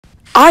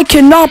I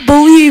cannot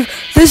believe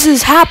this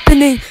is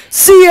happening.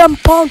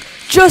 CM Punk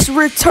just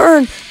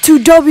returned to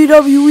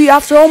WWE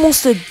after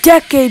almost a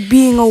decade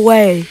being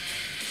away.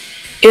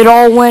 It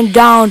all went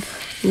down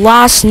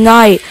last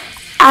night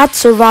at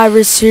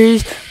Survivor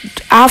Series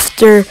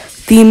after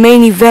the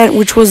main event,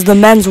 which was the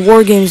Men's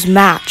War Games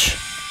match.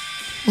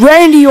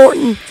 Randy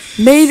Orton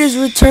made his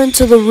return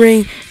to the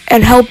ring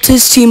and helped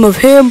his team of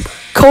him,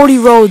 Cody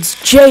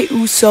Rhodes, Jey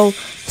Uso,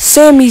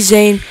 Sami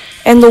Zayn,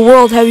 and the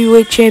World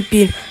Heavyweight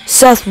Champion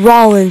Seth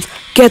Rollins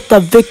get the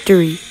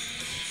victory.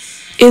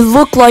 It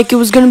looked like it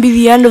was going to be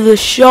the end of the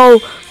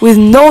show with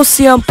no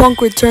CM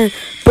Punk return,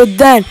 but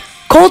then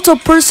Cult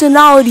of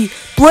Personality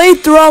played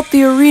throughout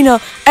the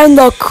arena and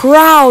the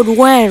crowd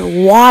went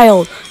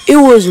wild. It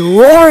was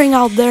roaring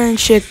out there in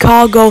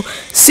Chicago.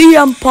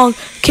 CM Punk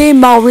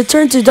came out,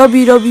 returned to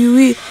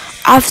WWE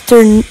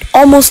after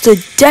almost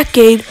a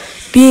decade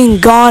being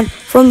gone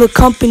from the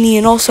company,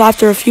 and also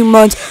after a few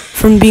months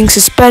from being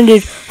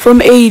suspended from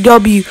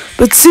AEW.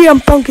 But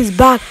CM Punk is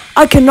back.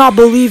 I cannot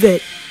believe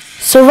it.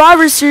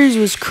 Survivor Series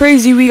was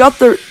crazy. We got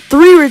the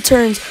 3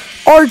 returns: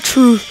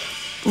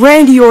 R-Truth,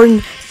 Randy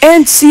Orton,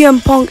 and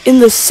CM Punk in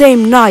the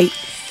same night.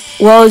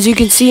 Well, as you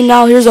can see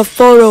now, here's a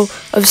photo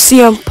of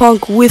CM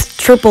Punk with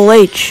Triple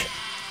H.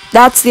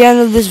 That's the end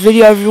of this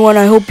video, everyone.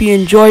 I hope you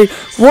enjoyed.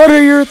 What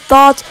are your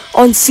thoughts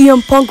on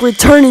CM Punk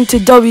returning to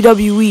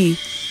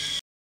WWE?